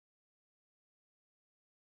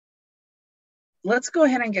let's go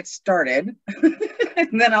ahead and get started,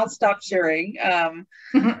 and then I'll stop sharing.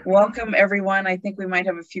 Welcome, everyone. I think we might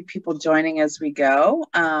have a few people joining as we go.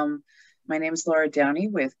 My name is Laura Downey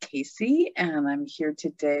with Casey, and I'm here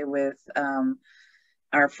today with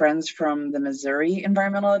our friends from the Missouri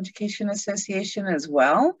Environmental Education Association as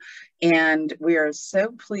well. And we are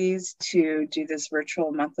so pleased to do this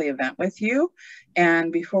virtual monthly event with you.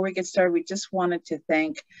 And before we get started, we just wanted to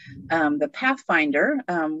thank the Pathfinder,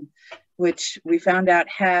 which we found out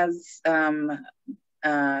has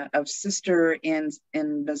a sister in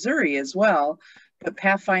Missouri as well. But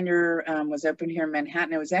Pathfinder was open here in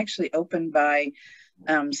Manhattan. It was actually opened by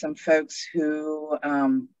some folks who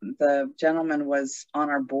the gentleman was on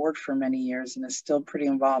our board for many years and is still pretty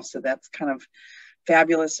involved. So that's kind of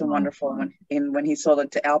fabulous and wonderful. When he sold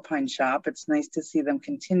it to Alpine Shop, it's nice to see them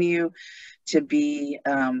continue to be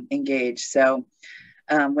engaged. So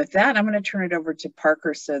with that, I'm going to turn it over to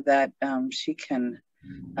Parker so that she can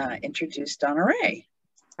introduce Donna Rae.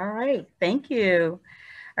 All right, thank you.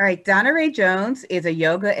 All right, Donna Rae Jones is a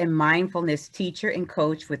yoga and mindfulness teacher and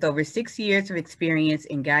coach with over 6 years of experience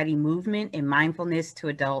in guiding movement and mindfulness to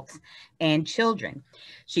adults and children.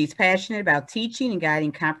 She's passionate about teaching and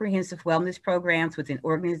guiding comprehensive wellness programs within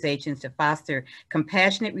organizations to foster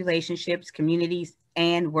compassionate relationships, communities,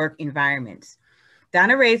 and work environments.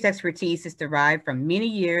 Donna Rae's expertise is derived from many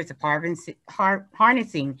years of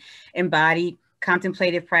harnessing embodied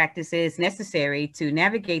contemplative practices necessary to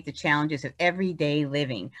navigate the challenges of everyday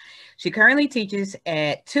living. She currently teaches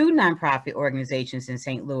at 2 nonprofit organizations in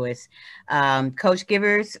St. Louis, coach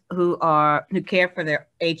givers who care for their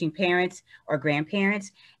aging parents or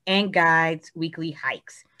grandparents, and guides weekly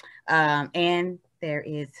hikes. And there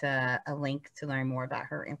is a link to learn more about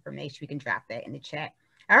her information. We can drop that in the chat.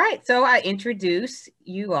 All right, so I introduce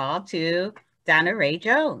you all to Donna Rae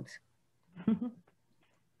Jones.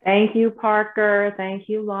 Thank you, Parker. Thank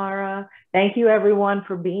you, Laura. Thank you, everyone,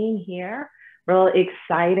 for being here. Real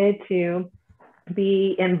excited to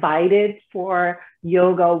be invited for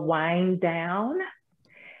yoga wind down.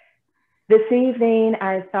 This evening,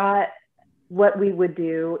 I thought what we would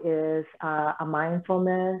do is a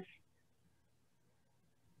mindfulness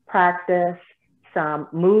practice, some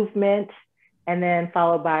movement, and then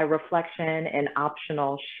followed by reflection and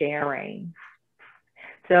optional sharing.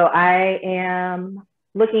 So I am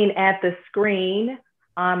looking at the screen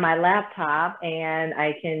on my laptop and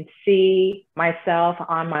I can see myself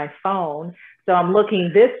on my phone. So I'm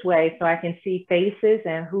looking this way so I can see faces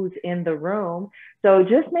and who's in the room. So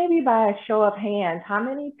just maybe by a show of hands, how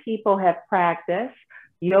many people have practiced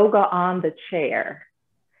yoga on the chair?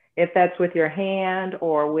 If that's with your hand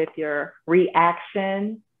or with your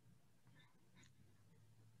reaction.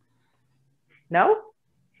 No?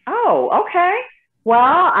 Oh, okay. Well,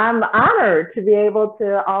 I'm honored to be able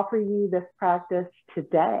to offer you this practice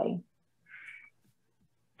today.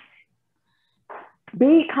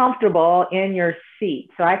 Be comfortable in your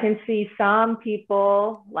seat. So I can see some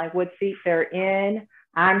people, like what seat they're in.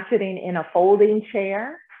 I'm sitting in a folding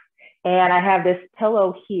chair and I have this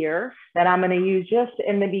pillow here that I'm going to use just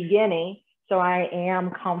in the beginning so I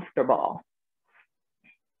am comfortable.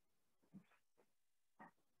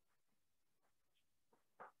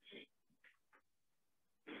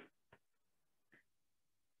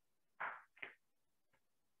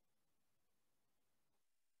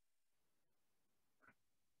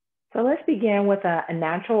 So let's begin with a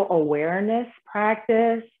natural awareness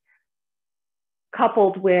practice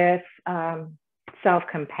coupled with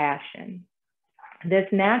self-compassion. This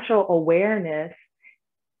natural awareness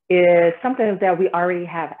is something that we already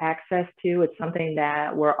have access to. It's something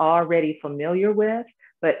that we're already familiar with,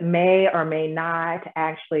 but may or may not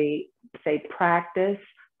actually, say, practice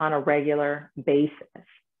on a regular basis.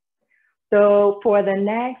 So for the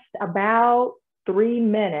next about 3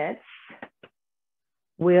 minutes,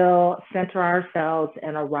 we'll center ourselves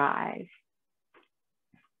and arrive.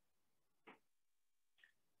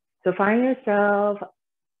 So find yourself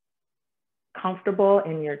comfortable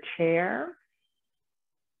in your chair.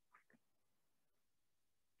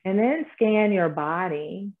 And then scan your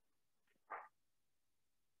body.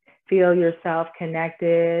 Feel yourself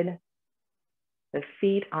connected, the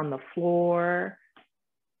feet on the floor,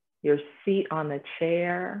 your seat on the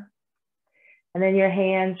chair. And then your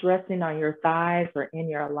hands resting on your thighs or in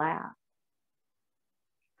your lap.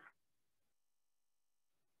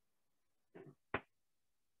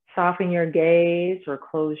 Soften your gaze or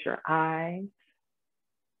close your eyes.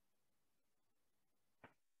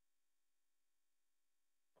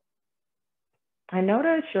 And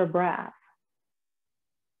notice your breath.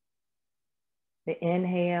 The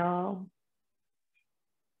inhale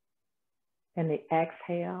and the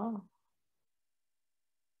exhale.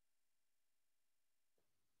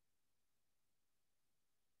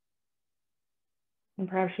 And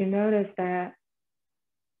perhaps you notice that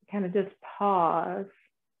kind of just pause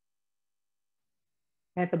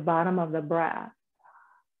at the bottom of the breath.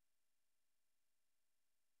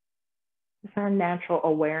 It's our natural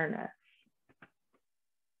awareness.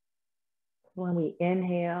 When we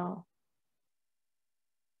inhale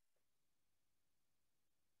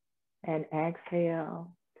and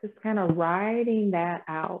exhale, just kind of riding that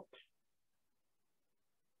out,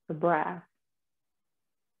 the breath.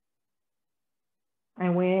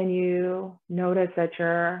 And when you notice that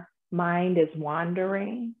your mind is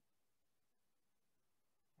wandering,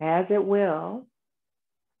 as it will,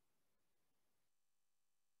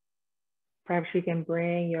 perhaps you can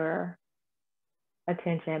bring your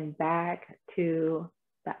attention back to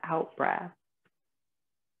the out breath.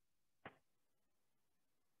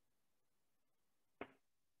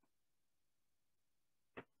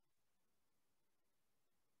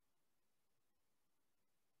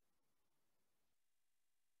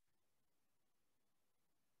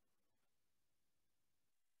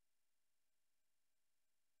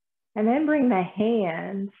 And then bring the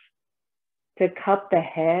hands to cup the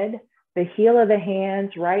head, the heel of the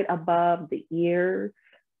hands right above the ears.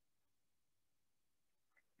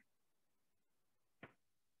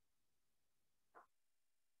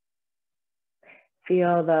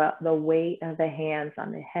 Feel the weight of the hands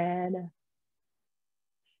on the head.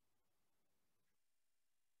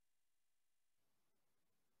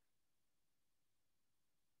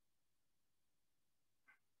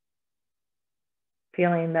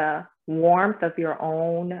 Feeling the warmth of your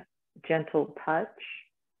own gentle touch.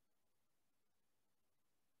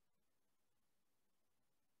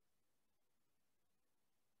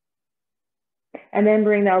 And then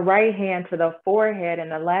bring the right hand to the forehead and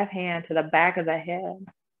the left hand to the back of the head.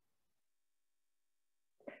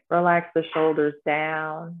 Relax the shoulders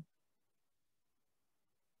down.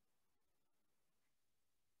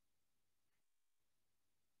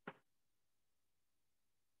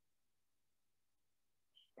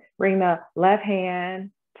 Bring the left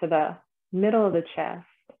hand to the middle of the chest.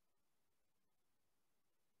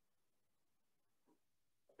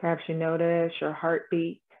 Perhaps you notice your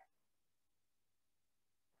heartbeat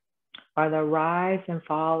or the rise and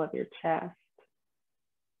fall of your chest.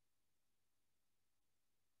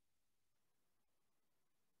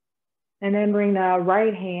 And then bring the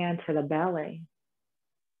right hand to the belly.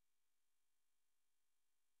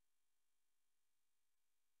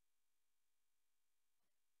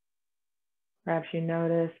 Perhaps you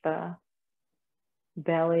notice the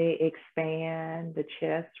belly expand, the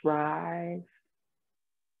chest rise.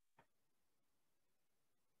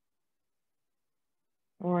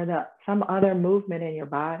 Or some other movement in your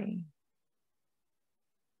body.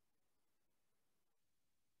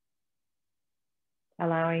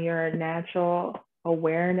 Allowing your natural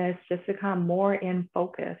awareness just to come more in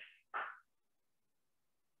focus.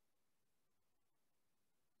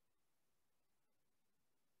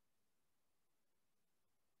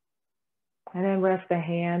 And then rest the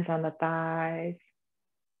hands on the thighs.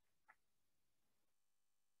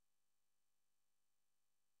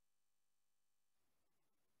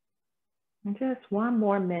 And just one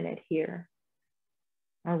more minute here.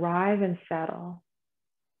 Arrive and settle.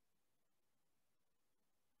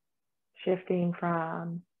 Shifting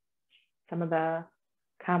from some of the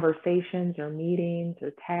conversations or meetings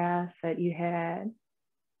or tasks that you had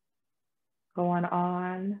going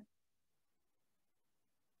on.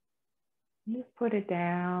 Just put it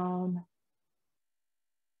down.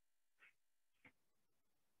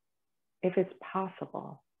 If it's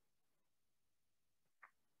possible.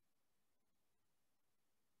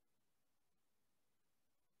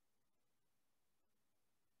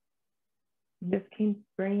 Just keep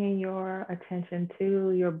bringing your attention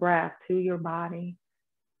to your breath, to your body,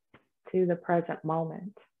 to the present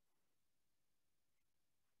moment.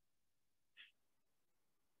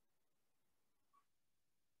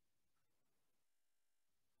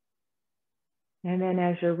 And then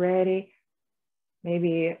as you're ready,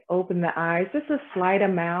 maybe open the eyes, just a slight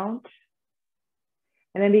amount.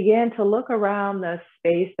 And then begin to look around the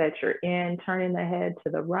space that you're in, turning the head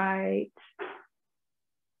to the right.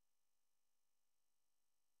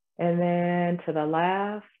 And then to the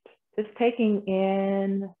left, just taking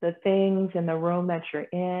in the things in the room that you're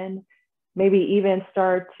in. Maybe even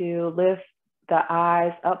start to lift the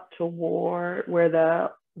eyes up toward where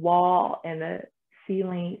the wall and the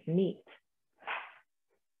ceiling meet.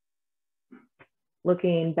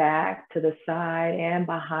 Looking back to the side and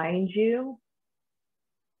behind you,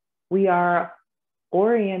 we are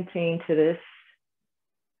orienting to this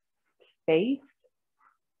space.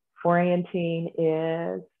 Orienting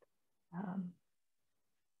is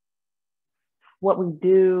what we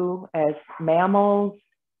do as mammals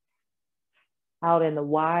out in the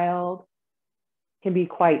wild can be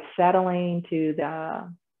quite settling to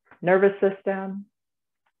the nervous system.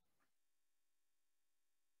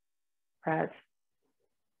 Perhaps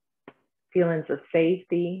feelings of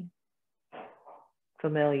safety,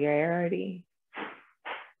 familiarity.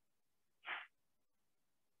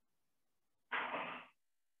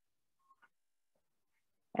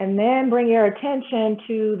 And then bring your attention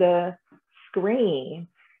to the screen,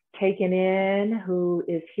 taking in who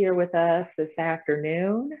is here with us this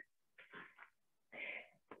afternoon.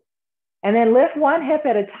 And then lift one hip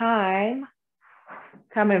at a time,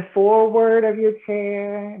 coming forward of your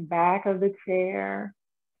chair, back of the chair.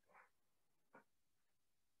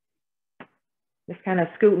 Just kind of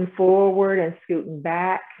scooting forward and scooting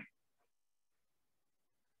back.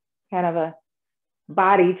 Kind of a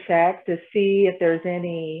body check to see if there's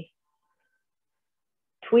any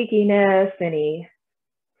tweakiness, any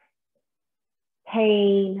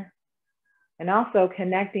pain, and also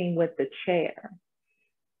connecting with the chair.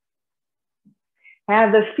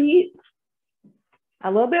 Have the feet a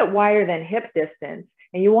little bit wider than hip distance,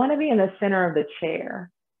 and you want to be in the center of the chair.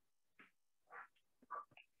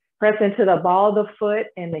 Press into the ball of the foot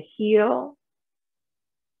and the heel.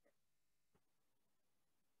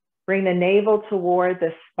 Bring the navel toward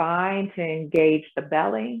the spine to engage the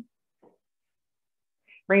belly.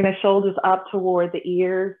 Bring the shoulders up toward the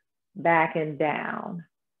ears, back and down.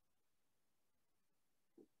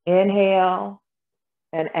 Inhale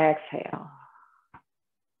and exhale.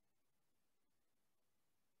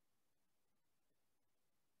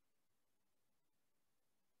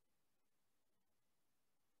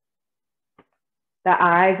 The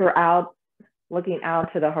eyes are out, looking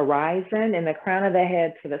out to the horizon, and the crown of the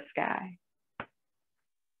head to the sky.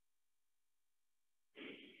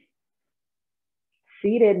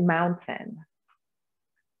 Seated mountain.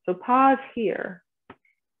 So pause here.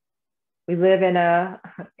 We live in a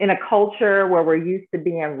culture where we're used to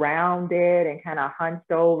being rounded and kind of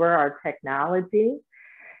hunched over our technology.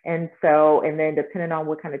 And then depending on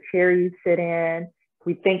what kind of chair you sit in,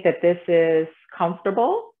 we think that this is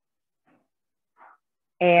comfortable.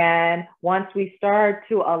 And once we start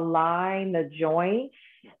to align the joints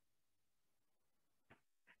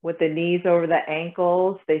with the knees over the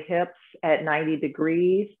ankles, the hips at 90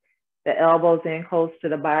 degrees, the elbows in close to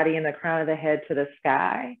the body and the crown of the head to the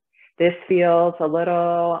sky, this feels a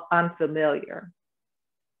little unfamiliar.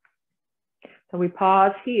 So we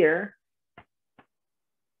pause here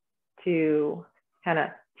to kind of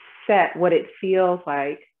set what it feels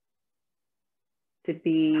like to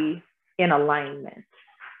be in alignment.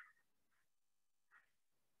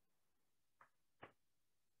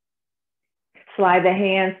 Slide the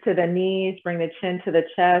hands to the knees, bring the chin to the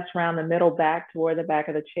chest, round the middle back toward the back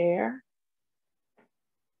of the chair.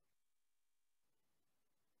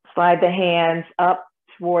 Slide the hands up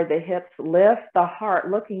toward the hips, lift the heart,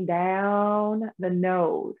 looking down the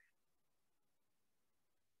nose.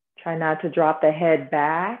 Try not to drop the head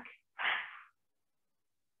back.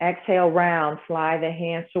 Exhale, round, slide the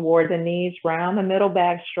hands toward the knees, round the middle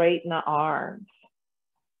back, straighten the arms.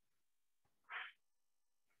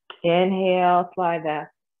 Inhale, slide the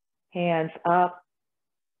hands up,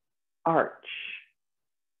 arch,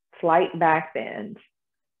 slight back bend.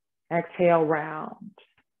 Exhale, round.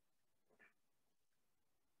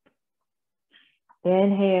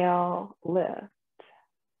 Inhale, lift.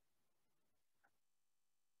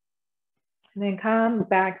 And then come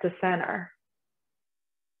back to center.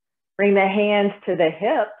 Bring the hands to the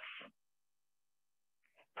hips.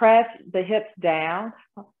 Press the hips down,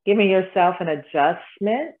 giving yourself an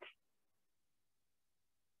adjustment.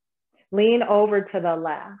 Lean over to the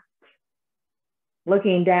left,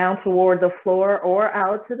 looking down toward the floor or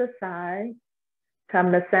out to the side.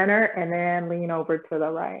 Come to center and then lean over to the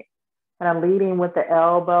right. And I'm leading with the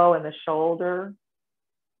elbow and the shoulder.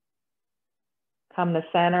 Come to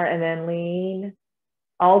center and then lean,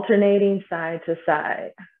 alternating side to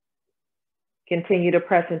side. Continue to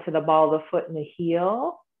press into the ball of the foot and the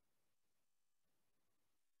heel.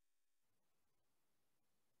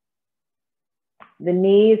 The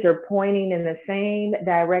knees are pointing in the same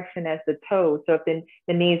direction as the toes. So if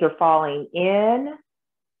the knees are falling in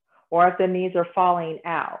or if the knees are falling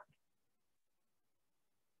out.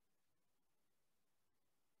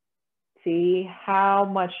 See how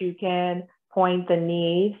much you can point the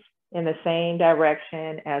knees in the same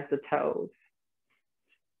direction as the toes.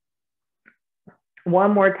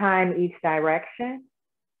 One more time each direction.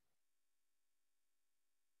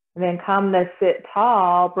 And then come to sit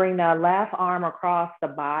tall, bring the left arm across the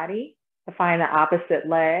body to find the opposite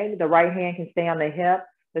leg. The right hand can stay on the hip,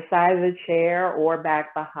 the side of the chair or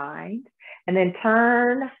back behind, and then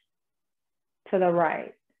turn to the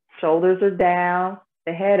right. Shoulders are down,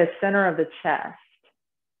 the head is center of the chest.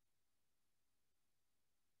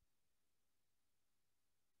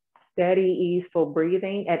 Steady, easeful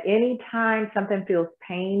breathing. At any time something feels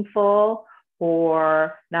painful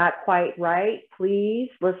or not quite right, please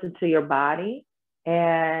listen to your body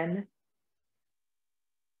and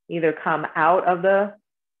either come out of the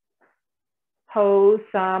pose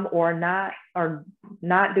some or not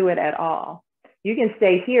do it at all. You can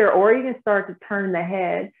stay here, or you can start to turn the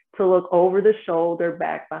head to look over the shoulder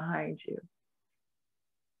back behind you.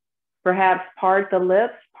 Perhaps part the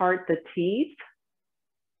lips, part the teeth.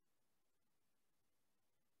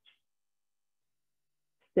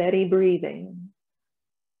 Steady breathing.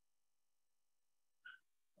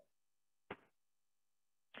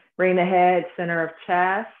 Bring the head center of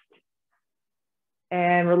chest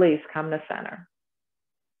and release, come to center.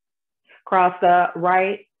 Cross the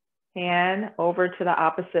right hand over to the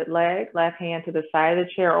opposite leg, left hand to the side of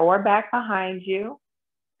the chair or back behind you.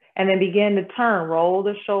 And then begin to turn, roll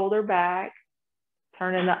the shoulder back,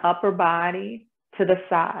 turning the upper body to the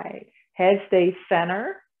side. Head stays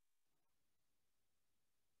center.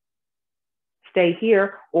 Stay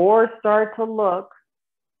here or start to look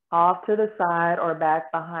off to the side or back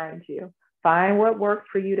behind you. Find what works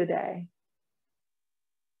for you today.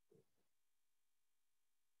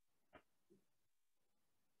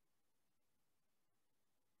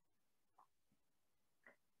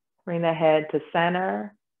 Bring the head to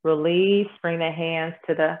center, release, bring the hands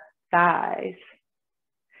to the thighs.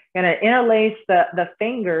 Gonna interlace the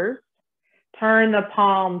fingers, turn the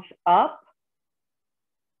palms up,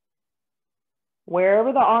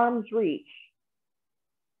 wherever the arms reach.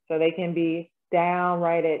 So they can be down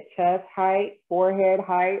right at chest height, forehead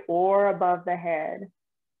height, or above the head.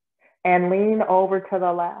 And lean over to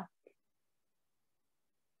the left.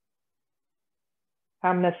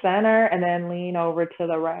 Come to center and then lean over to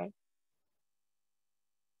the right.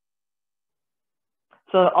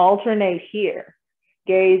 So alternate here.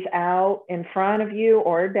 Gaze out in front of you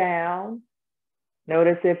or down.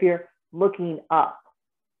 Notice if you're looking up.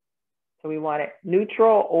 So we want it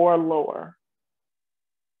neutral or lower.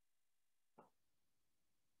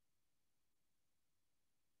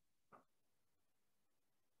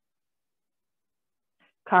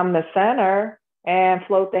 Come to center and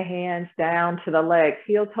float the hands down to the legs.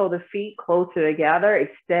 Heel toe the feet closer together.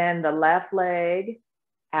 Extend the left leg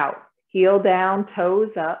out. Heel down, toes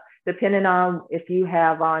up, depending on if you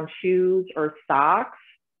have on shoes or socks.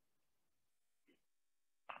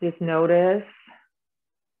 Just notice.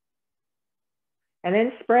 And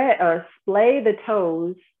then splay the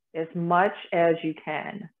toes as much as you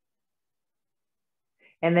can.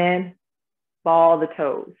 And then ball the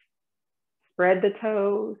toes. Spread the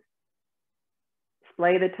toes,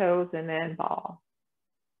 splay the toes, and then ball.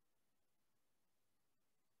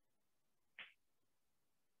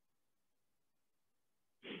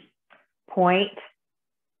 Point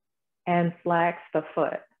and flex the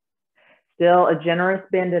foot. Still a generous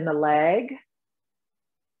bend in the leg.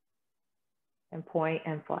 And point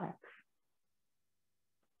and flex.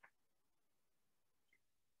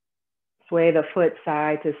 Sway the foot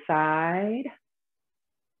side to side.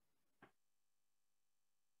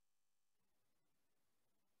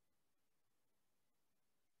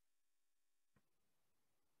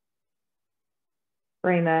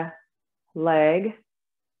 Bring the leg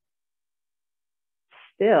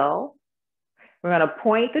still. We're going to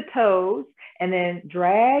point the toes and then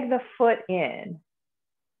drag the foot in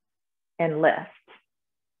and lift.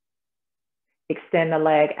 Extend the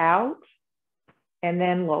leg out and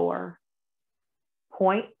then lower.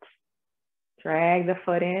 Point, drag the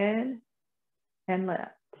foot in and lift.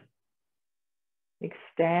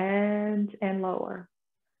 Extend and lower.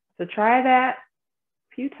 So try that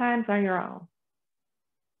a few times on your own.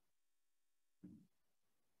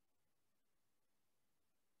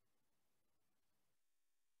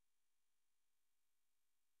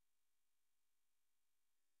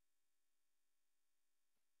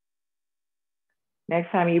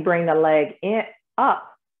 Next time you bring the leg up,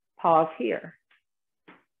 pause here.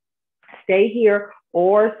 Stay here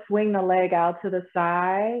or swing the leg out to the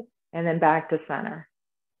side and then back to center.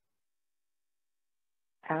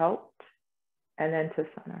 Out and then to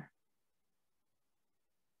center.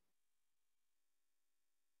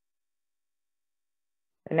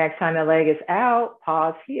 The next time the leg is out,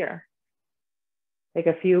 pause here. Take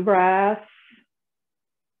a few breaths.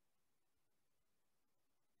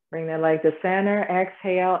 Bring the leg to center,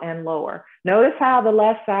 exhale and lower. Notice how the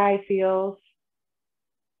left side feels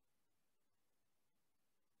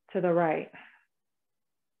to the right.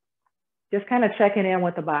 Just kind of checking in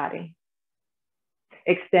with the body.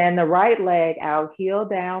 Extend the right leg out, heel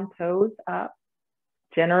down, toes up.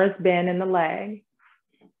 Generous bend in the leg.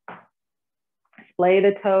 Splay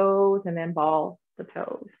the toes and then ball the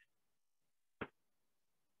toes.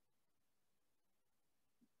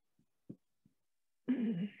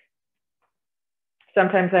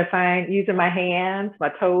 Sometimes I find using my hands, my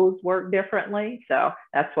toes work differently. So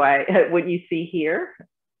that's why what you see here.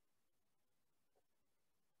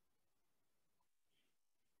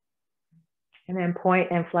 And then point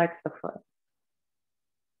and flex the foot.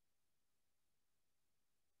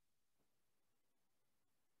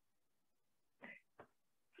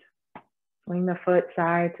 Swing the foot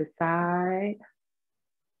side to side.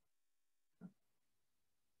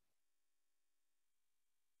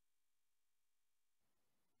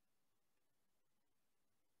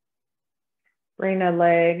 Bring the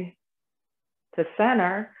leg to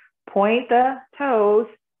center. Point the toes.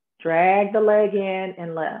 Drag the leg in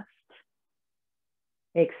and lift.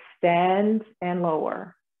 Extend and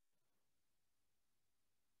lower.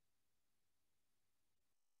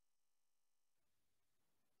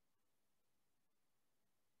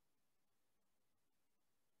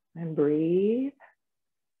 And breathe.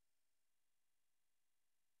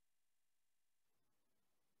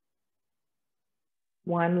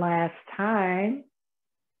 One last time.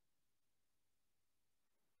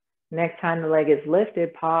 Next time the leg is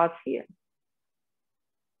lifted, pause here.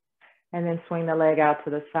 And then swing the leg out to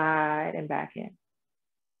the side and back in.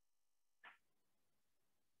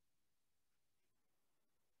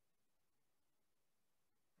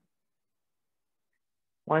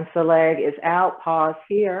 Once the leg is out, pause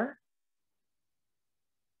here.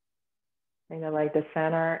 Bring the leg to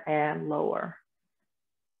center and lower.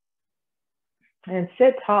 And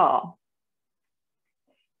sit tall.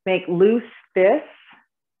 Make loose fists.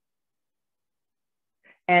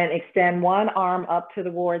 And extend one arm up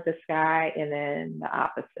toward the sky and then the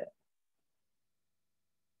opposite.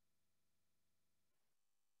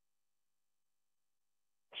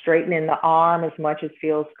 Straightening the arm as much as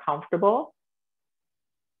feels comfortable.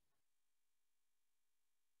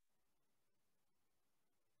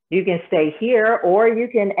 You can stay here or you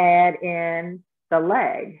can add in the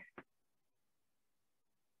leg.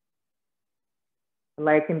 The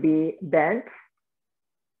leg can be bent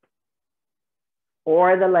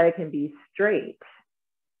or the leg can be straight.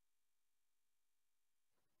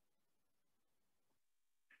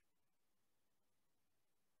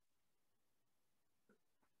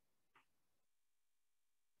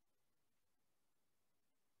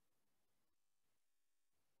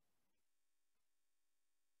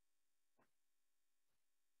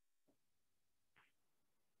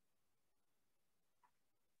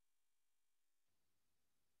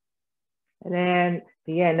 And then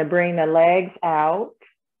begin to bring the legs out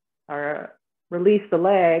or release the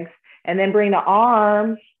legs and then bring the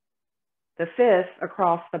arms, the fists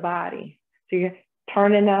across the body. So you're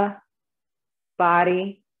turning the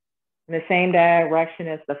body in the same direction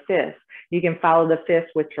as the fist. You can follow the fist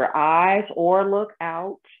with your eyes or look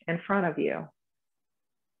out in front of you.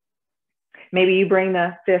 Maybe you bring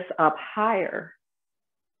the fist up higher.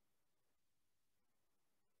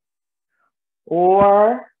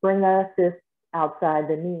 Or bring the fist outside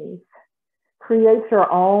the knees. Create your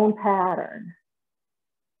own pattern.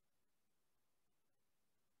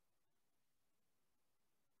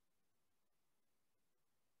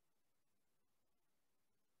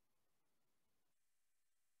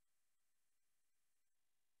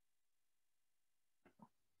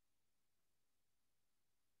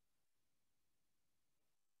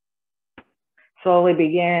 Slowly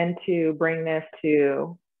begin to bring this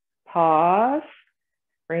to pause.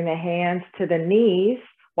 Bring the hands to the knees.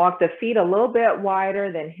 Walk the feet a little bit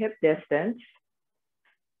wider than hip distance.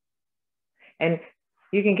 And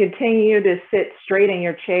you can continue to sit straight in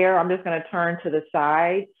your chair. I'm just going to turn to the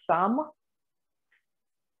side some.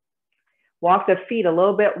 Walk the feet a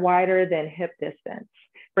little bit wider than hip distance.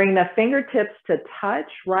 Bring the fingertips to touch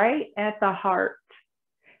right at the heart.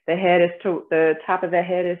 The top of the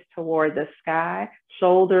head is toward the sky,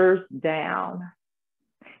 shoulders down.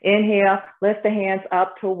 Inhale, lift the hands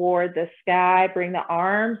up toward the sky, bring the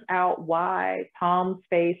arms out wide, palms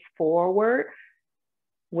face forward,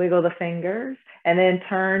 wiggle the fingers, and then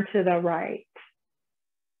turn to the right.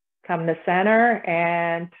 Come to center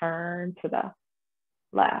and turn to the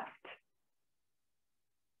left.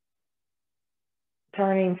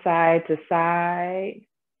 Turning side to side.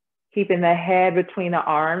 Keeping the head between the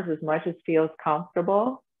arms as much as feels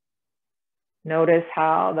comfortable. Notice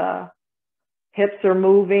how the hips are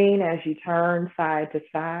moving as you turn side to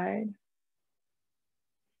side.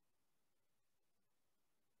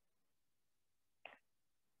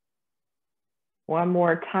 One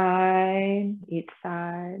more time, each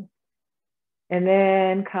side. And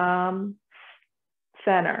then come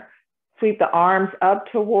center. Sweep the arms up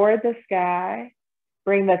toward the sky.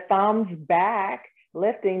 Bring the thumbs back,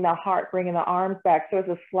 lifting the heart, bringing the arms back. So it's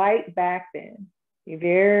a slight back bend, a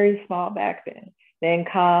very small back bend. Then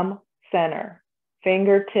come center.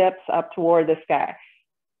 Fingertips up toward the sky.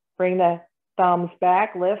 Bring the thumbs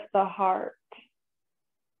back, lift the heart.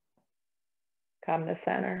 Come to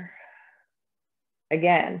center.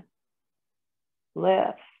 Again,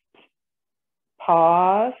 lift.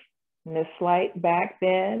 Pause, and a slight back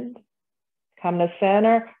bend. Come to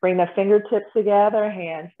center, bring the fingertips together,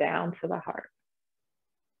 hands down to the heart.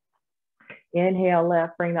 Inhale,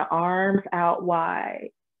 lift, bring the arms out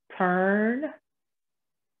wide. Turn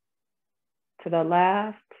to the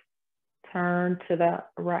left, turn to the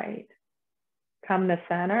right. Come to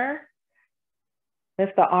center.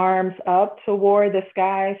 Lift the arms up toward the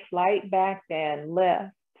sky, slight back bend,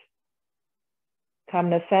 lift. Come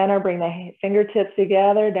to center, bring the fingertips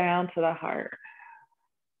together, down to the heart.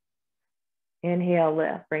 Inhale,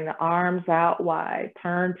 lift, bring the arms out wide,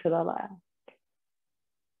 turn to the left.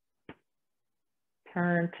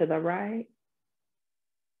 Turn to the right.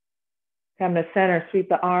 Come to center, sweep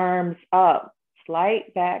the arms up,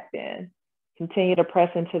 slight back bend. Continue to press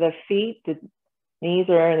into the feet. The knees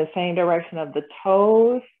are in the same direction of the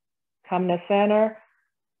toes. Come to center.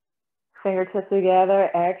 Fingertips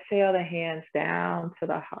together, exhale the hands down to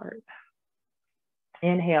the heart.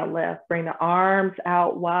 Inhale, lift, bring the arms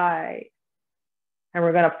out wide. And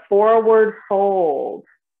we're gonna forward fold.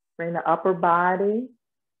 Bring the upper body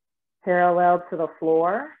parallel to the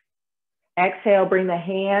floor. Exhale, bring the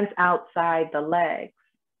hands outside the legs.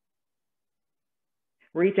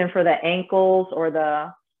 Reaching for the ankles or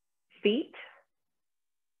the feet.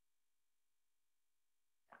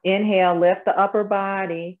 Inhale, lift the upper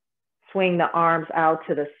body. Swing the arms out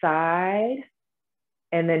to the side,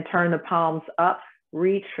 and then turn the palms up,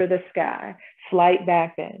 reach for the sky, slight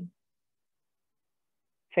back bend.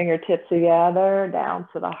 Fingertips together, down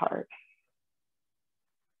to the heart.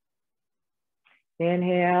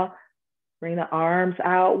 Inhale, bring the arms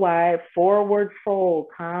out wide, forward fold,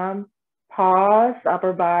 come, pause,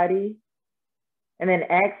 upper body, and then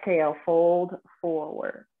exhale, fold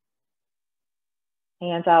forward.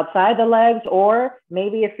 Hands outside the legs, or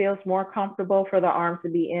maybe it feels more comfortable for the arms to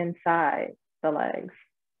be inside the legs.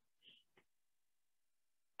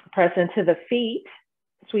 Press into the feet,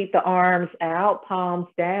 sweep the arms out, palms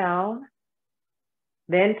down,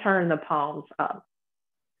 then turn the palms up.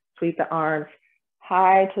 Sweep the arms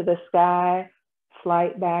high to the sky,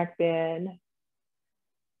 slight back bend,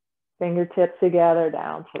 fingertips together,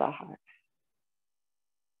 down to the heart.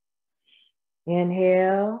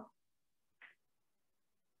 Inhale.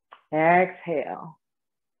 Exhale.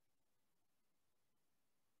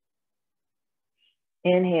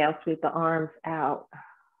 Inhale, sweep the arms out,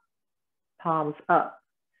 palms up.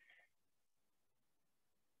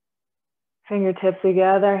 Fingertips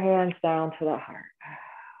together, hands down to the heart.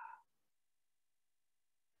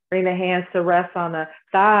 Bring the hands to rest on the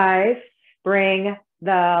thighs. Bring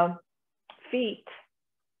the feet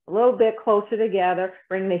a little bit closer together.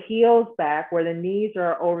 Bring the heels back where the knees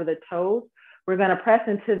are over the toes. We're going to press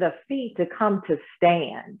into the feet to come to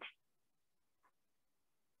stand.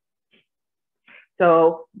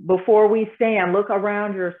 So before we stand, look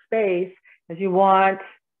around your space as you want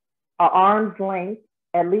an arm's length,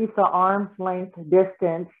 at least an arm's length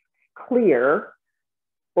distance clear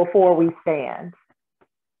before we stand.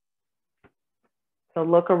 So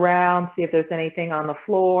look around, see if there's anything on the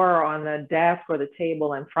floor or on the desk or the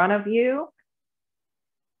table in front of you.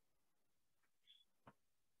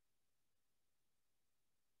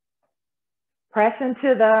 Press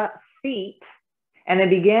into the feet and then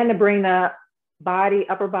begin to bring the body,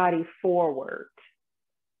 upper body forward.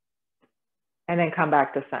 And then come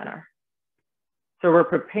back to center. So we're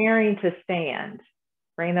preparing to stand.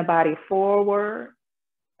 Bring the body forward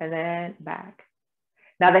and then back.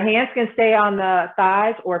 Now the hands can stay on the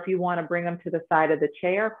thighs, or if you want to bring them to the side of the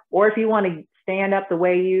chair, or if you want to stand up the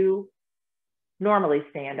way you normally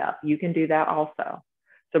stand up, you can do that also.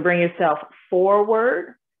 So bring yourself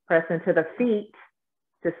forward. Press into the feet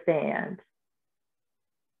to stand.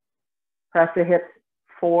 Press the hips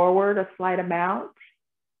forward a slight amount.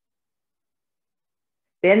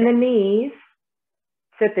 Bend the knees.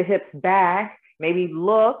 Sit the hips back. Maybe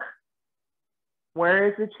look, where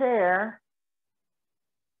is the chair?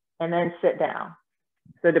 And then sit down.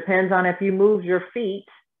 So it depends on if you moved your feet,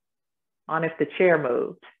 on if the chair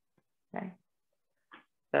moved. Okay.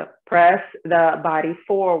 So press the body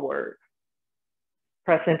forward.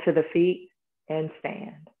 Press into the feet and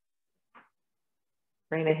stand.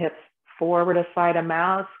 Bring the hips forward a slight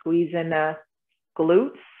amount, squeeze in the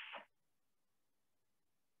glutes.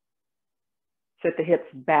 Sit the hips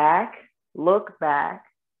back, look back,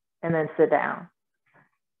 and then sit down.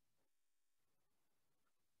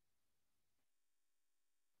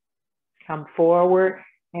 Come forward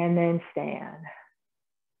and then stand.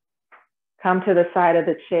 Come to the side of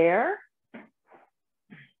the chair.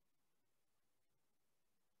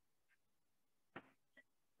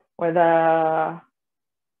 Where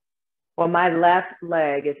my left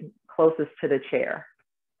leg is closest to the chair.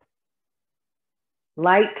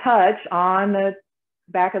 Light touch on the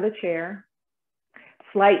back of the chair.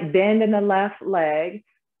 Slight bend in the left leg.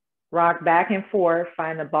 Rock back and forth.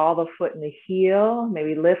 Find the ball of the foot in the heel.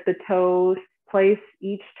 Maybe lift the toes. Place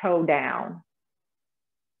each toe down.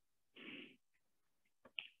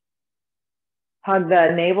 Hug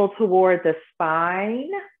the navel toward the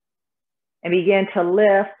spine and begin to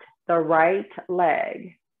lift the right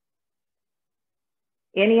leg.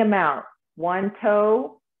 Any amount, 1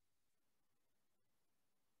 toe,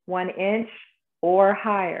 1 inch, or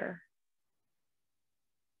higher.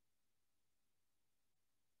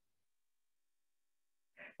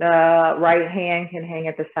 The right hand can hang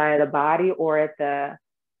at the side of the body or at the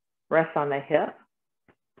rest on the hip.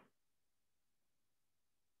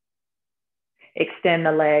 Extend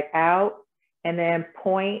the leg out and then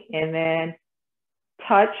point and then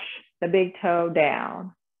touch the big toe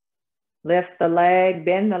down. Lift the leg,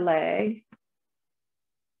 bend the leg.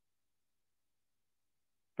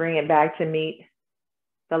 Bring it back to meet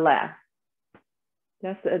the left.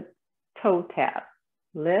 Just a toe tap.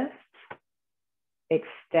 Lift,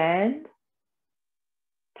 extend,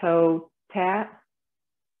 toe tap,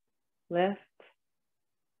 lift,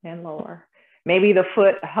 and lower. Maybe the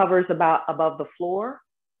foot hovers about above the floor,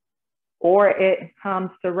 or it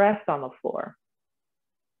comes to rest on the floor.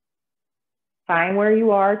 Find where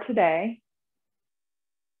you are today.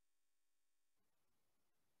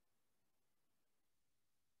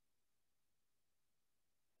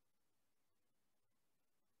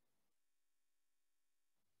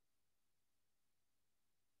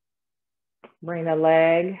 Bring the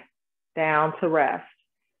leg down to rest.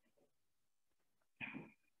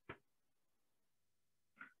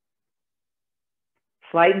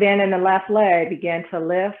 Slight bend in the left leg. Begin to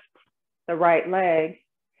lift the right leg.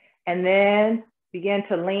 And then begin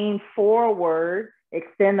to lean forward.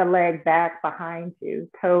 Extend the leg back behind you.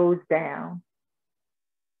 Toes down.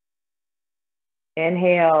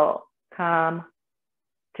 Inhale, come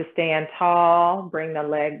to stand tall. Bring the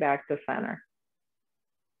leg back to center.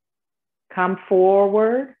 Come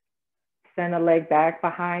forward, send the leg back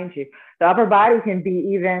behind you. The upper body can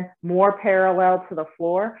be even more parallel to the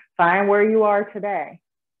floor. Find where you are today.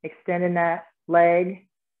 Extending that leg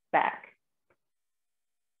back.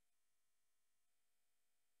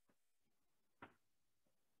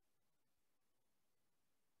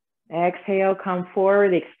 Exhale, come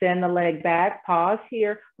forward, extend the leg back. Pause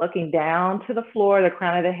here, looking down to the floor, the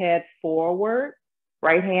crown of the head forward.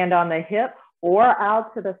 Right hand on the hip or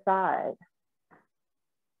out to the side.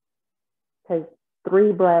 Take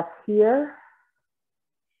 3 breaths here.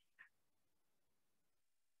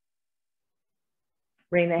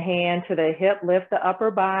 Bring the hand to the hip, lift the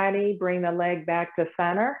upper body, bring the leg back to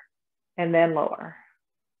center, and then lower.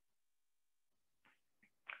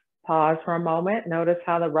 Pause for a moment. Notice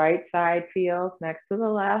how the right side feels next to the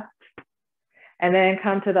left. And then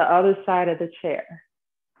come to the other side of the chair.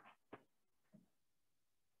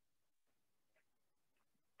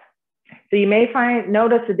 So you may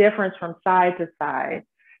notice a difference from side to side.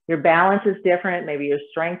 Your balance is different, maybe your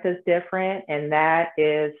strength is different, and that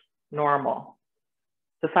is normal.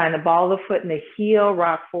 So find the ball of the foot in the heel,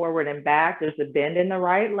 rock forward and back. There's a bend in the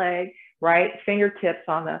right leg, right fingertips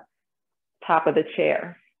on the top of the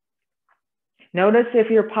chair. Notice if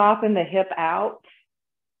you're popping the hip out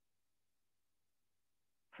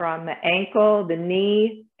from the ankle, the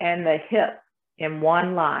knee, and the hip in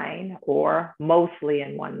one line, or mostly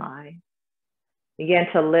in one line. Begin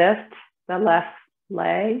to lift the left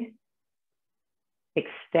leg,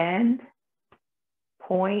 extend,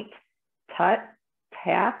 point, touch,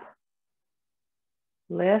 tap,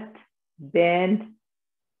 lift, bend,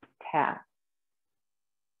 tap.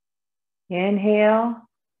 Inhale,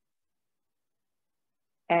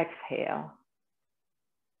 exhale.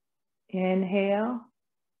 Inhale,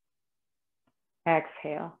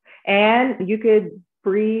 exhale. And you could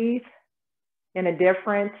breathe in a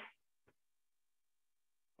different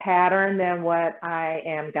pattern than what I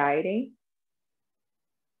am guiding.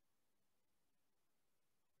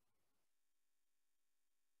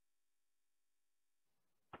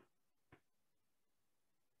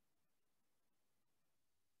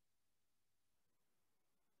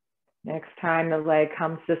 Next time the leg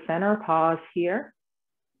comes to center, pause here.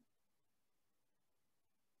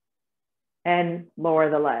 And lower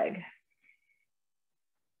the leg.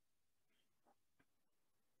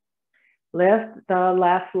 Lift the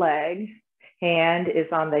left leg. Hand is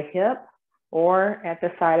on the hip or at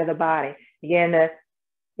the side of the body. Again, to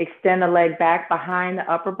extend the leg back behind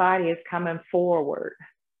the upper body is coming forward.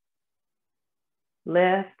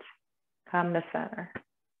 Lift, come to center.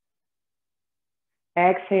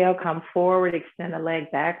 Exhale, come forward, extend the leg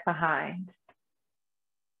back behind.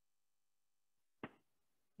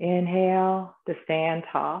 Inhale to stand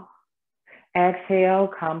tall. Exhale,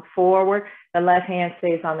 come forward. The left hand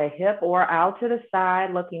stays on the hip or out to the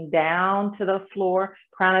side, looking down to the floor,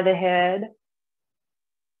 crown of the head,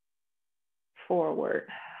 forward.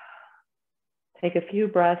 Take a few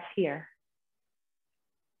breaths here.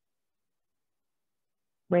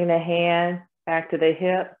 Bring the hand back to the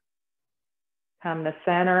hip. Come to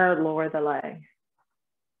center, lower the leg.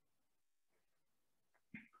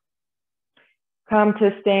 Come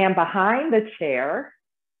to stand behind the chair.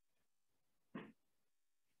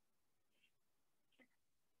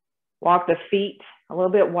 Walk the feet a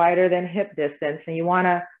little bit wider than hip distance, and you want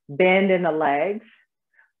to bend in the legs.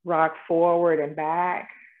 Rock forward and back.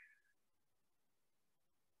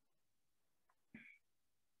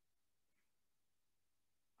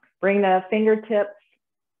 Bring the fingertips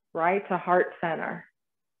right to heart center.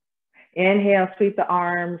 Inhale, sweep the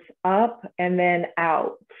arms up and then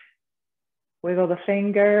out. Wiggle the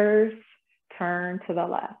fingers, turn to the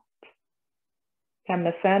left. Come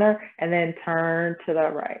to center and then turn to the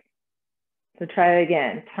right. So try it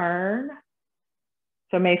again, turn.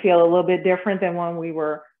 So it may feel a little bit different than when we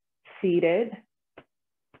were seated.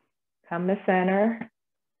 Come to center.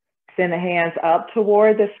 Send the hands up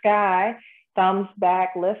toward the sky. Thumbs back,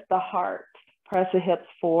 lift the heart. Press the hips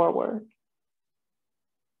forward.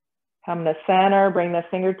 Come to center, bring the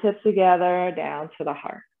fingertips together, down to the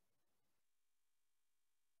heart.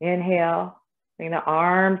 Inhale, bring the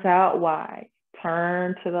arms out wide.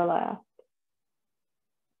 Turn to the left.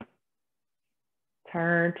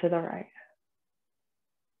 Turn to the right.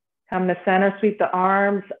 Come to center, sweep the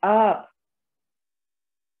arms up.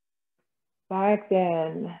 Back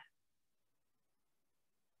bend.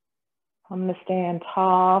 Come to stand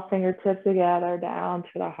tall, fingertips together, down to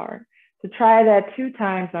the heart. So try that 2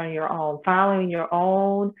 times on your own, following your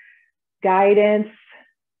own guidance,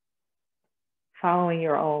 following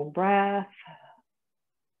your own breath.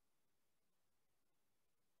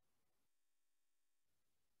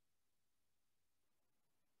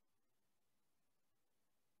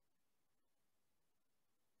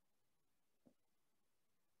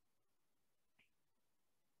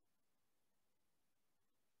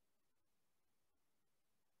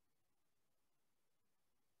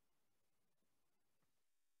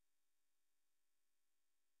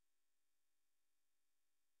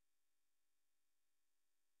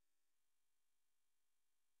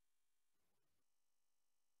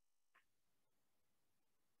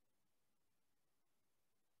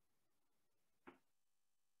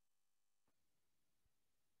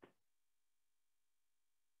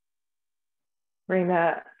 Bring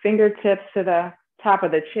the fingertips to the top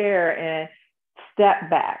of the chair and step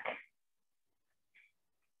back.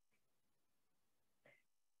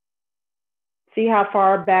 See how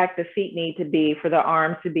far back the feet need to be for the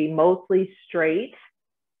arms to be mostly straight.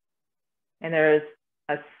 And there's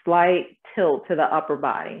a slight tilt to the upper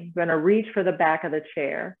body. You're going to reach for the back of the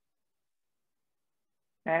chair.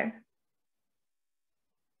 Okay.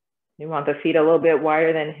 You want the feet a little bit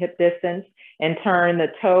wider than hip distance and turn the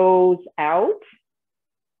toes out.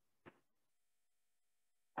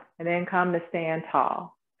 And then come to stand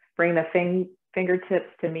tall. Bring the fingertips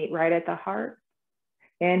to meet right at the heart.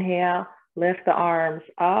 Inhale, lift the arms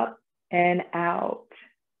up and out.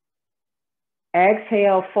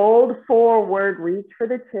 Exhale, fold forward, reach for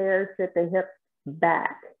the chair, sit the hips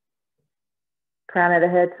back. Crown of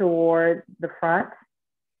the head toward the front.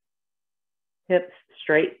 Hips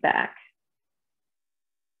straight back.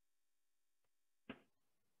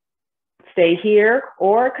 Stay here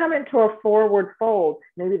or come into a forward fold.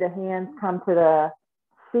 Maybe the hands come to the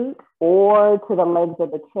seat or to the legs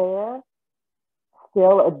of the chair.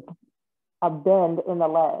 Still a bend in the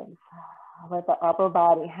legs. Let the upper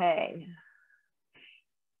body hang.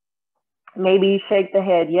 Maybe shake the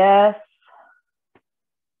head yes.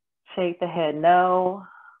 Shake the head no.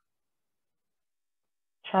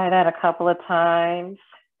 Try that a couple of times.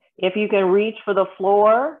 If you can reach for the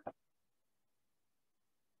floor,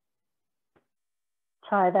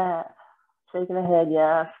 try that. Shaking the head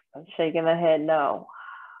yes, shaking the head no.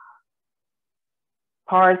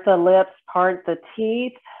 Part the lips, part the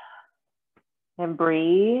teeth. And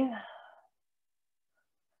breathe.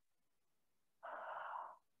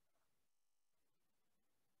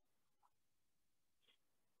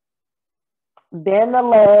 Bend the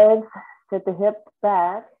legs, sit the hips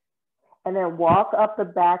back, and then walk up the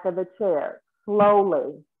back of the chair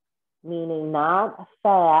slowly, meaning not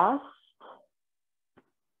fast.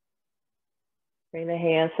 Bring the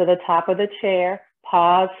hands to the top of the chair.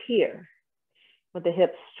 Pause here with the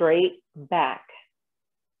hips straight back.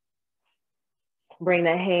 Bring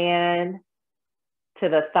the hand to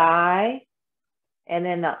the thigh and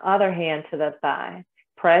then the other hand to the thigh.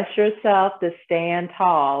 Press yourself to stand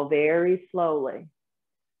tall very slowly.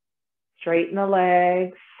 Straighten the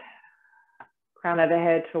legs, crown of the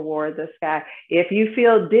head toward the sky. If you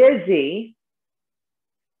feel dizzy,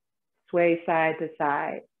 sway side to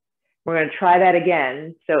side. We're going to try that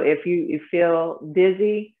again. So if you feel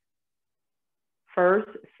dizzy, first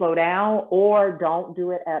slow down or don't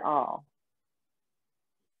do it at all.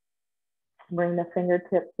 Bring the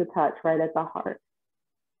fingertips to touch right at the heart.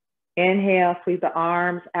 Inhale, sweep the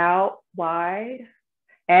arms out wide.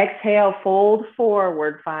 Exhale, fold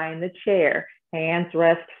forward, find the chair. Hands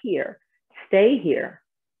rest here. Stay here.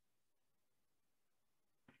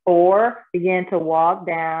 Or begin to walk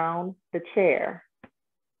down the chair.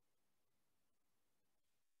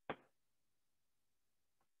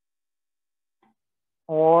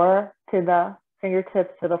 Or to the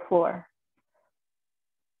fingertips to the floor.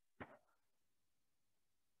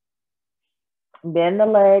 Bend the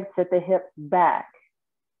legs, sit the hips back.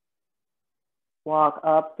 Walk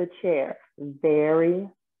up the chair, very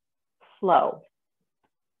slow.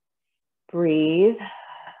 Breathe.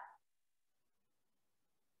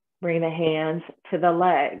 Bring the hands to the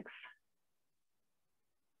legs.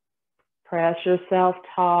 Press yourself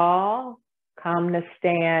tall. Come to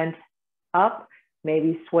stand up.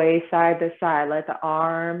 Maybe sway side to side. Let the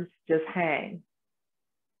arms just hang.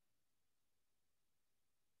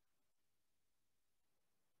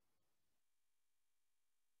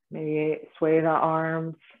 Maybe swing the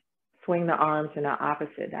arms in the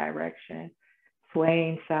opposite direction,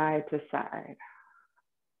 swaying side to side.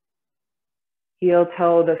 Heel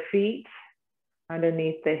toe the feet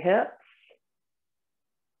underneath the hips.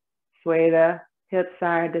 Sway the hips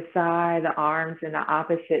side to side, the arms in the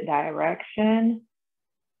opposite direction.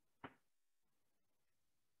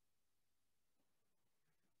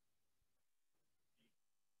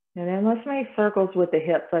 And then let's make circles with the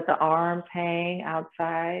hips. Let the arms hang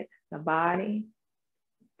outside the body.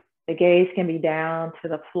 The gaze can be down to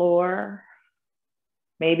the floor.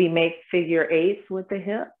 Maybe make figure eights with the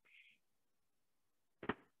hips.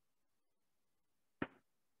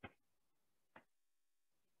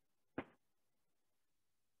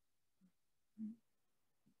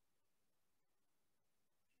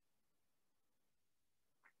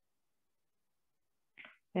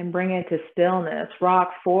 And bring it to stillness.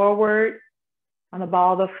 Rock forward on the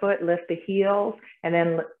ball of the foot, lift the heels, and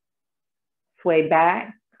then sway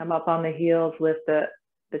back, come up on the heels, lift the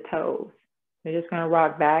toes. You're just going to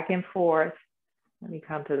rock back and forth. Let me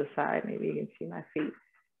come to the side, maybe you can see my feet.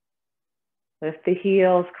 Lift the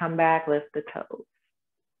heels, come back, lift the toes.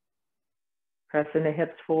 Pressing the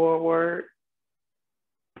hips forward.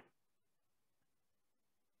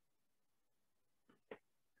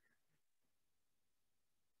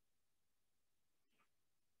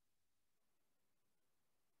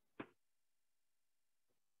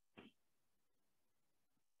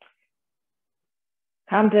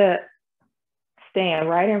 Come to stand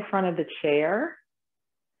right in front of the chair.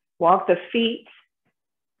 Walk the feet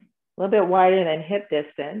a little bit wider than hip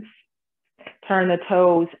distance. Turn the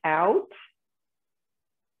toes out.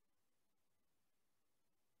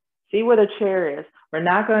 See where the chair is. We're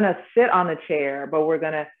not going to sit on the chair, but we're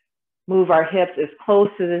going to move our hips as close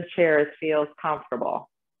to the chair as feels comfortable.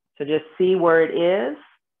 So just see where it is.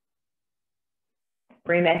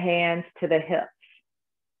 Bring the hands to the hips.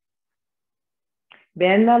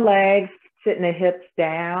 Bend the legs, sitting the hips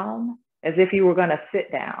down as if you were going to sit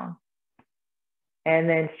down. And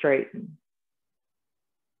then straighten.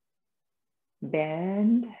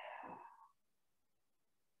 Bend.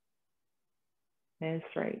 And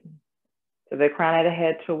straighten. So the crown of the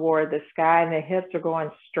head toward the sky and the hips are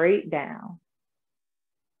going straight down.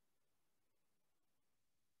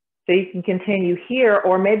 So you can continue here,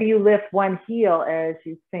 or maybe you lift one heel as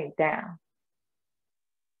you sink down.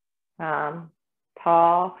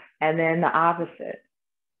 Tall, and then the opposite.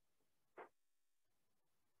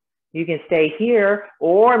 You can stay here,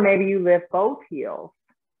 or maybe you lift both heels.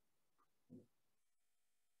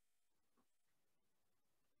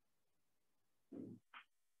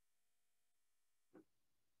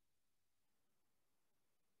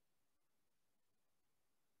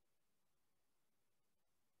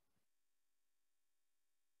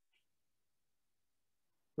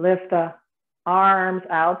 Lift the arms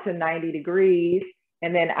out to 90 degrees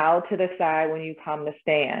and then out to the side when you come to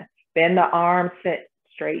stand. Bend the arms, sit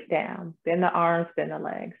straight down. Bend the arms, bend the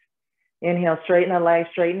legs. Inhale, straighten the legs,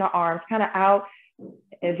 straighten the arms, kind of out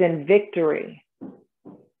as in victory.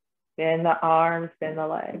 Bend the arms, bend the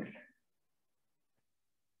legs.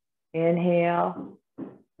 Inhale,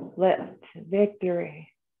 lift, victory.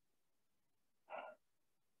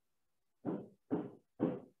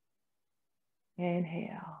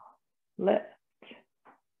 Inhale, lift.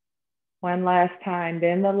 One last time,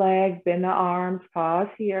 bend the legs, bend the arms, pause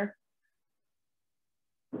here.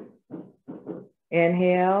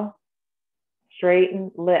 Inhale,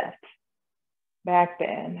 straighten, lift. Back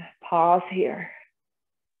bend, pause here.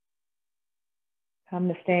 Come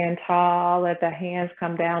to stand tall, let the hands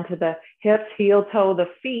come down to the hips, heel toe the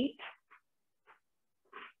feet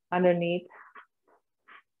underneath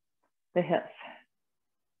the hips.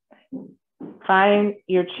 Find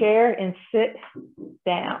your chair and sit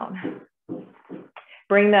down.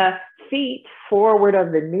 Bring the feet forward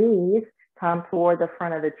of the knees, come toward the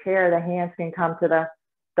front of the chair. The hands can come to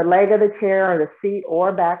the leg of the chair or the seat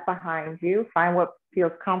or back behind you. Find what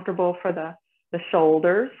feels comfortable for the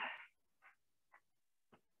shoulders.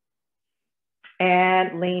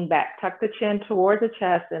 And lean back. Tuck the chin towards the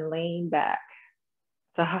chest and lean back.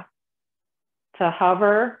 To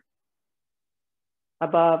hover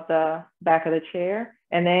above the back of the chair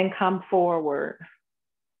and then come forward.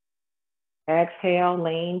 Exhale,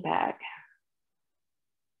 lean back.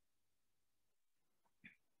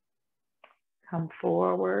 Come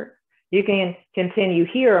forward. You can continue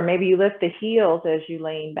here, or maybe you lift the heels as you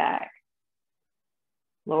lean back.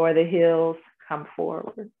 Lower the heels, come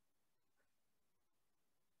forward.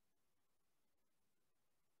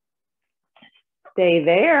 Stay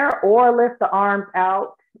there, or lift the arms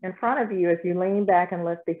out in front of you as you lean back and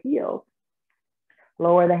lift the heels.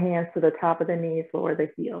 Lower the hands to the top of the knees, lower the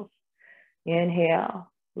heels.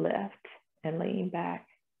 Inhale, lift, and lean back.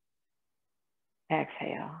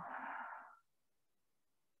 Exhale.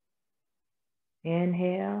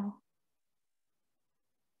 Inhale.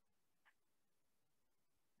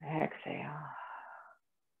 Exhale.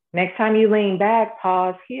 Next time you lean back,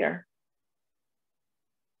 pause here.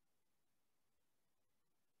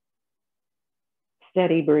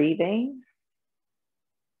 Steady breathing.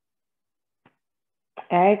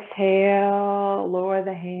 Exhale, lower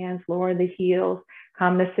the hands, lower the heels.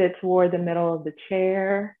 Come to sit toward the middle of the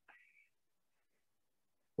chair.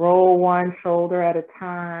 Roll one shoulder at a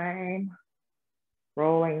time.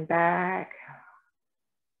 Rolling back.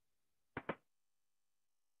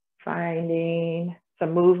 Finding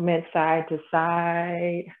some movement side to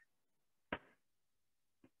side.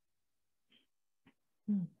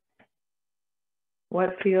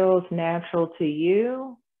 What feels natural to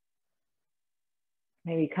you?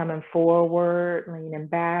 Maybe coming forward, leaning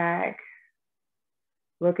back,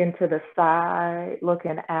 looking to the side,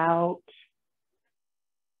 looking out.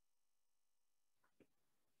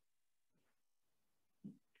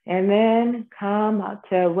 And then come up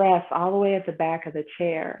to rest all the way at the back of the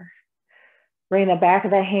chair. Bring the back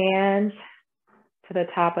of the hands to the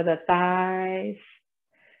top of the thighs.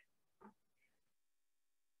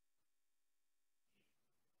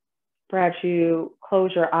 Perhaps you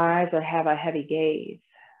close your eyes or have a heavy gaze.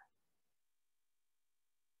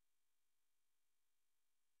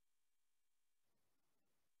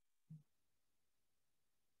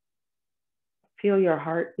 Feel your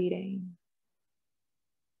heart beating.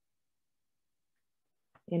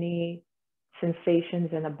 Any sensations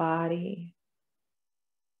in the body,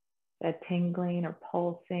 that tingling or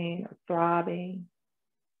pulsing or throbbing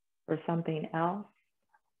or something else.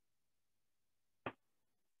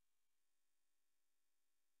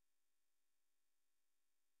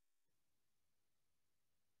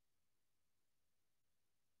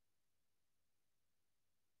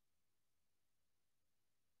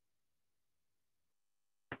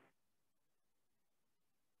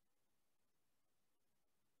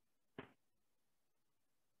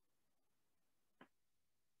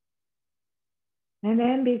 And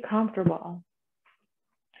then be comfortable.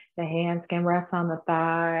 The hands can rest on the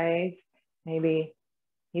thighs. Maybe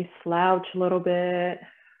you slouch a little bit.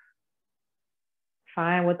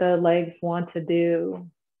 Find what the legs want to do.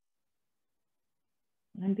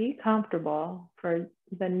 And be comfortable for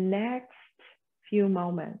the next few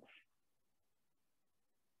moments.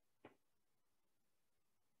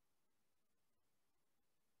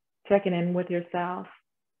 Checking in with yourself.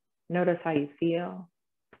 Notice how you feel.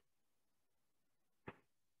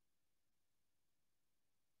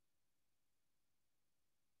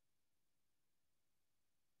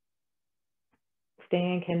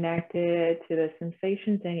 staying connected to the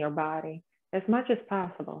sensations in your body as much as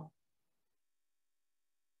possible.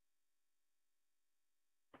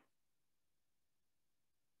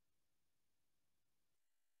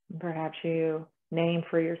 Perhaps you name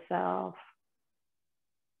for yourself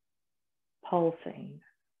pulsing,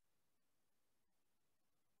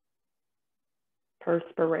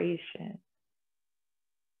 perspiration,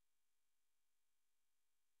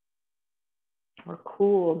 or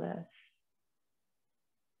coolness,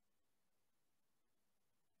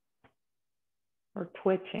 or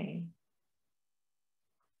twitching.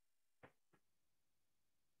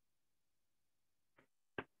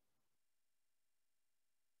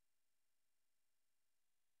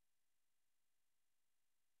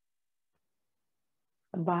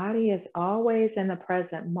 The body is always in the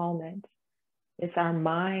present moment. It's our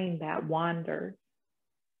mind that wanders.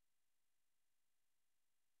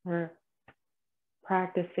 We're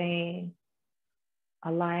practicing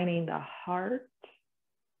aligning the heart,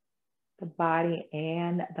 the body,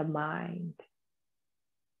 and the mind.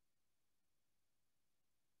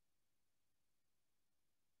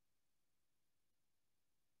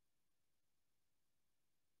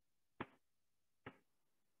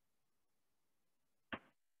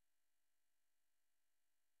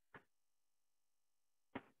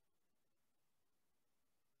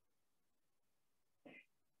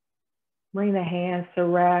 Bring the hands to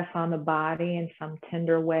rest on the body in some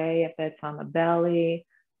tender way, if it's on the belly,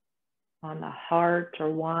 on the heart, or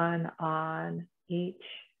one on each.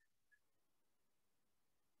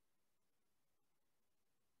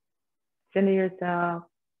 Send to yourself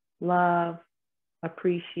love,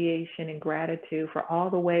 appreciation, and gratitude for all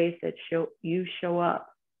the ways that you show up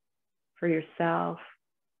for yourself,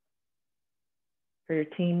 for your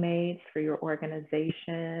teammates, for your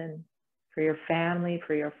organization, for your family,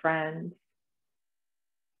 for your friends.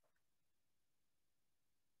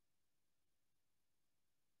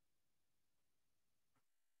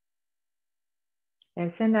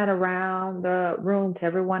 And send that around the room to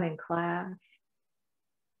everyone in class,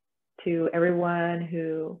 to everyone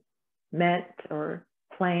who meant or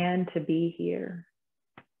planned to be here.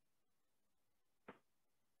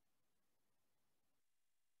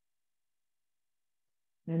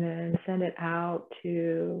 And then send it out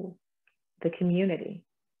to the community.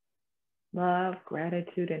 Love,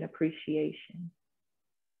 gratitude, and appreciation.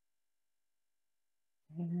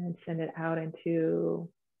 And send it out into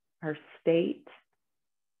our state,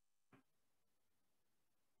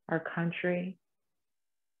 our country,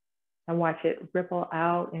 and watch it ripple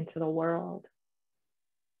out into the world.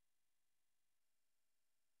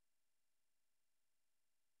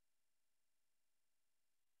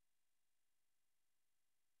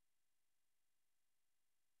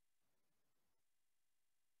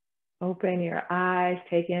 Open your eyes,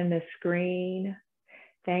 take in the screen.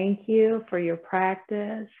 Thank you for your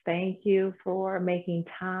practice. Thank you for making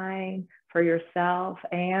time for yourself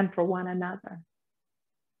and for one another.